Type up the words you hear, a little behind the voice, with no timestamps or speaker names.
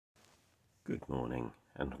Good morning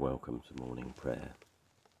and welcome to morning prayer.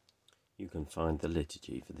 You can find the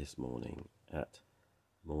liturgy for this morning at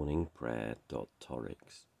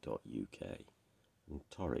morningprayer.torrix.uk, and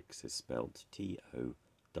Torrix is spelled Torrix.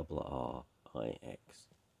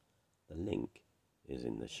 The link is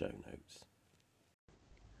in the show notes.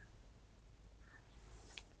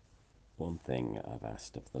 One thing I've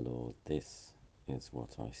asked of the Lord, this is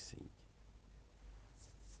what I seek,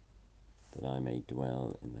 that I may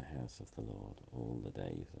dwell in the house of the Lord all the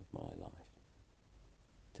days of my life,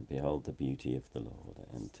 to behold the beauty of the Lord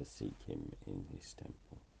and to seek him in his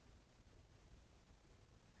temple.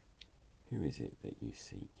 Who is it that you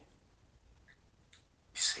seek?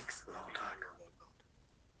 Seek the Lord our God.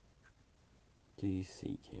 Do you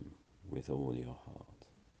seek him with all your heart?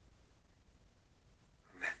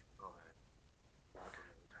 Amen. Lord, have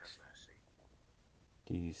mercy.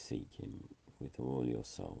 Do you seek him with all your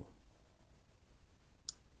soul?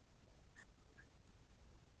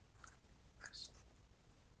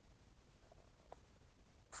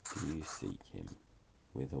 Do you seek him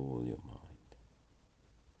with all your mind?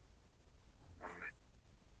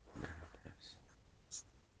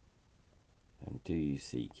 And do you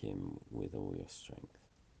seek him with all your strength?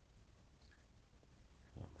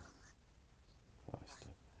 Amen. Christ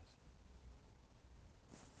have mercy.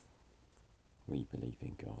 We believe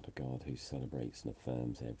in God, a God who celebrates and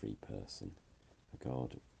affirms every person, a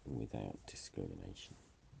God without discrimination.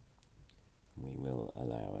 We will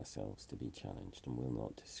allow ourselves to be challenged and will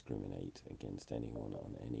not discriminate against anyone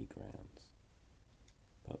on any grounds,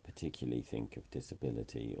 but particularly think of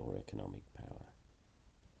disability or economic power,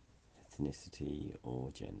 ethnicity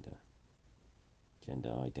or gender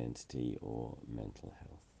identity or mental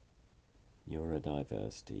health,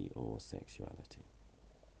 neurodiversity or sexuality.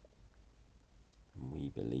 And we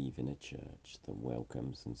believe in a church that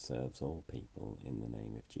welcomes and serves all people in the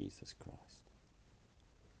name of Jesus Christ,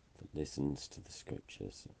 that listens to the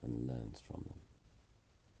scriptures and learns from them,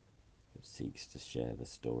 that seeks to share the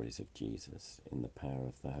stories of Jesus in the power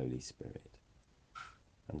of the Holy Spirit,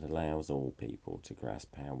 and allows all people to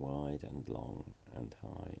grasp how wide and long and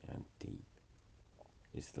high and deep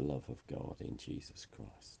is the love of God in Jesus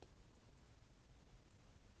Christ.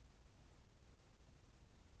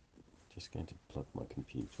 Just going to plug my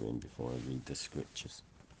computer in before I read the scriptures.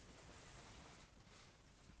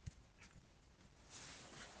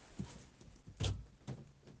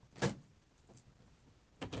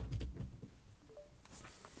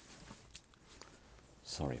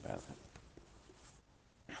 Sorry about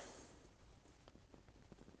that.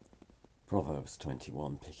 Proverbs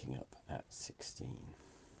 21, picking up at 16.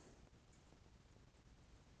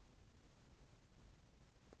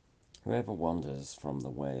 Whoever wanders from the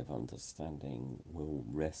way of understanding will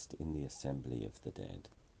rest in the assembly of the dead.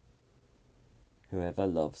 Whoever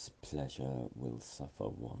loves pleasure will suffer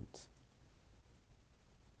want.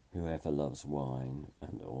 Whoever loves wine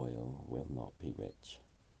and oil will not be rich.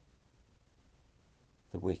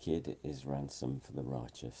 The wicked is ransom for the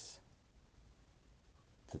righteous,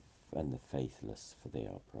 and the faithless for the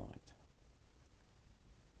upright.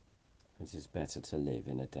 It is better to live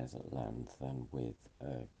in a desert land than with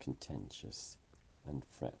a contentious and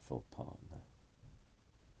fretful partner.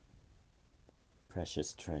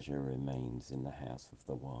 Precious treasure remains in the house of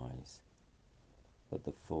the wise, but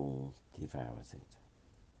the fool devours it.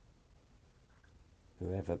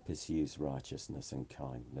 Whoever pursues righteousness and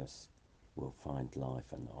kindness will find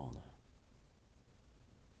life and honor.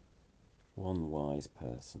 One wise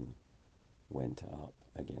person went up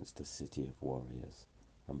against a city of warriors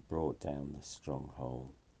and brought down the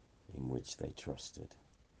stronghold in which they trusted.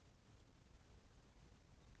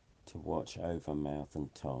 To watch over mouth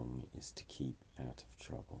and tongue is to keep out of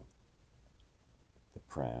trouble. The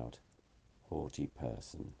proud, haughty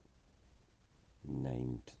person,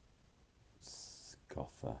 named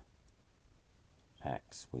scoffer,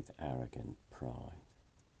 acts with arrogant pride.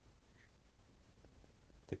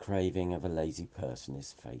 The craving of a lazy person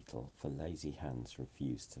is fatal, for lazy hands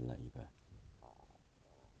refuse to labour.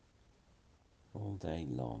 All day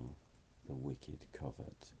long the wicked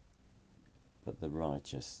covet, but the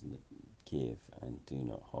righteous give and do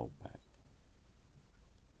not hold back.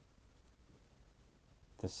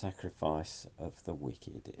 The sacrifice of the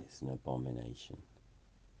wicked is an abomination.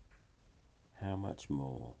 How much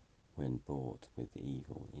more when bought with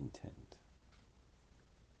evil intent?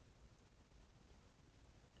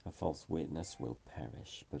 A false witness will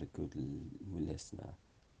perish, but a good listener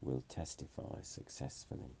will testify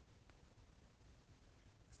successfully.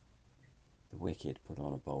 The wicked put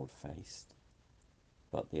on a bold face,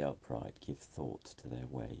 but the upright give thought to their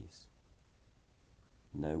ways.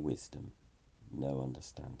 No wisdom, no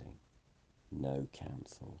understanding, No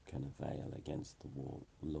counsel can avail against the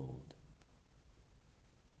Lord.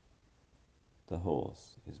 The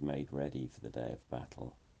horse is made ready for the day of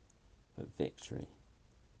battle, but victory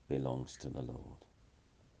belongs to the Lord.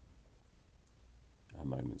 A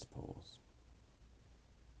moment's pause.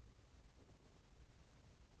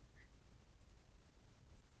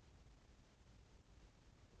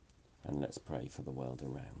 And let's pray for the world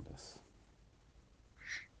around us.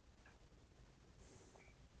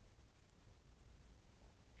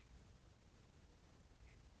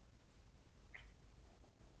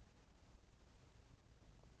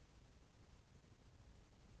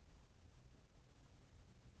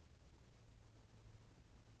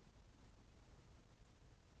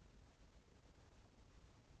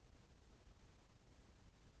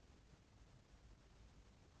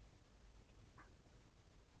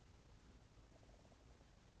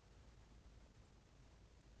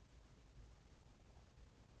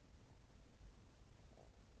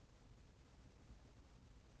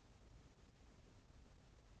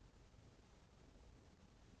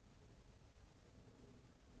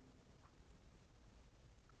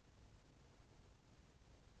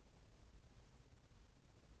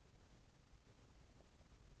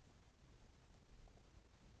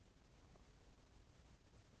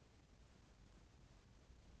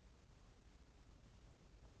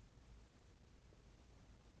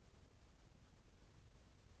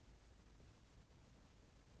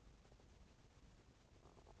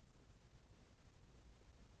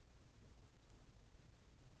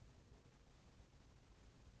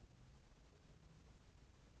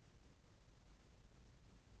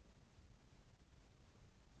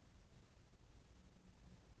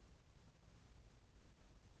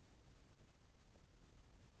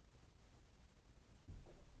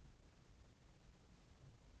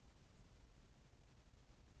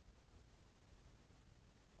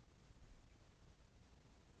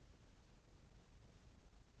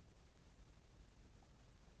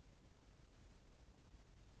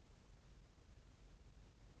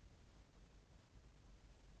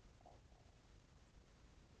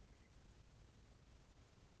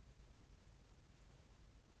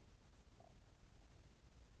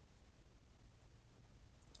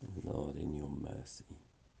 Lord, in your mercy,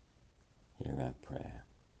 hear our prayer.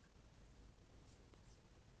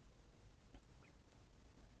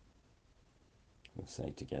 We'll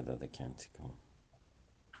say together the canticle.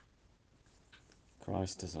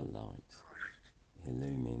 Christ as a light,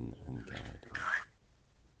 illumine and guide me.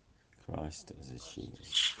 Christ as a shield,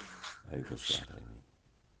 overshadow me.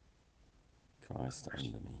 Christ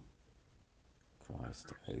under me,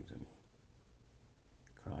 Christ over me.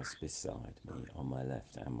 Christ beside me, on my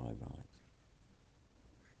left and my right.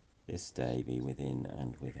 This day be within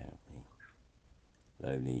and without me,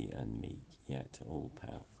 lowly and meek, yet all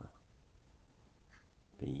powerful.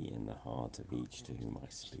 Be in the heart of each to whom I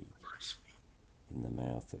speak, in the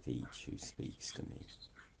mouth of each who speaks to me.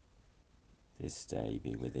 This day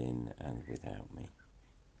be within and without me,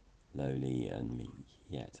 lowly and meek,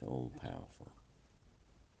 yet all powerful.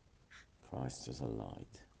 Christ as a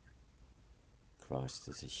light, Christ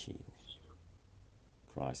as a shield,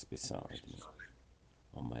 Christ beside me,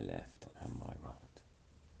 on my left and my right.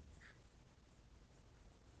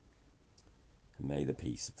 And may the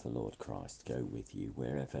peace of the Lord Christ go with you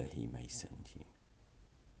wherever he may send you.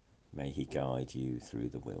 May he guide you through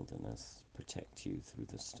the wilderness, protect you through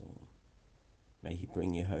the storm. May he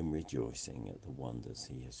bring you home rejoicing at the wonders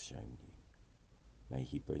he has shown you. May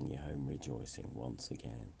he bring you home rejoicing once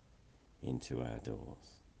again into our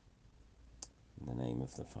doors. In the name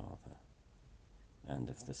of the Father, and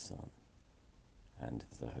of the Son, and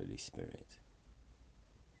of the Holy Spirit.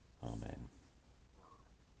 Amen.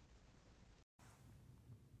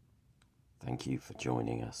 Thank you for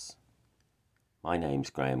joining us. My name's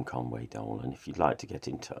Graham Conway Dole, and if you'd like to get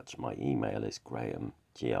in touch, my email is graham,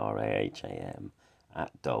 graham,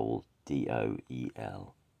 @dole,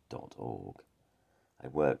 DOEL.org. I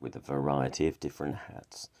work with a variety of different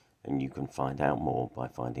hats, and you can find out more by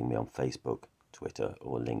finding me on Facebook, Twitter,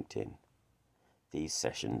 or LinkedIn. These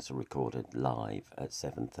sessions are recorded live at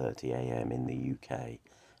 7:30 a.m. in the UK,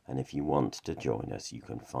 and if you want to join us, you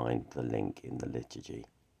can find the link in the liturgy.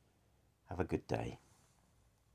 Have a good day.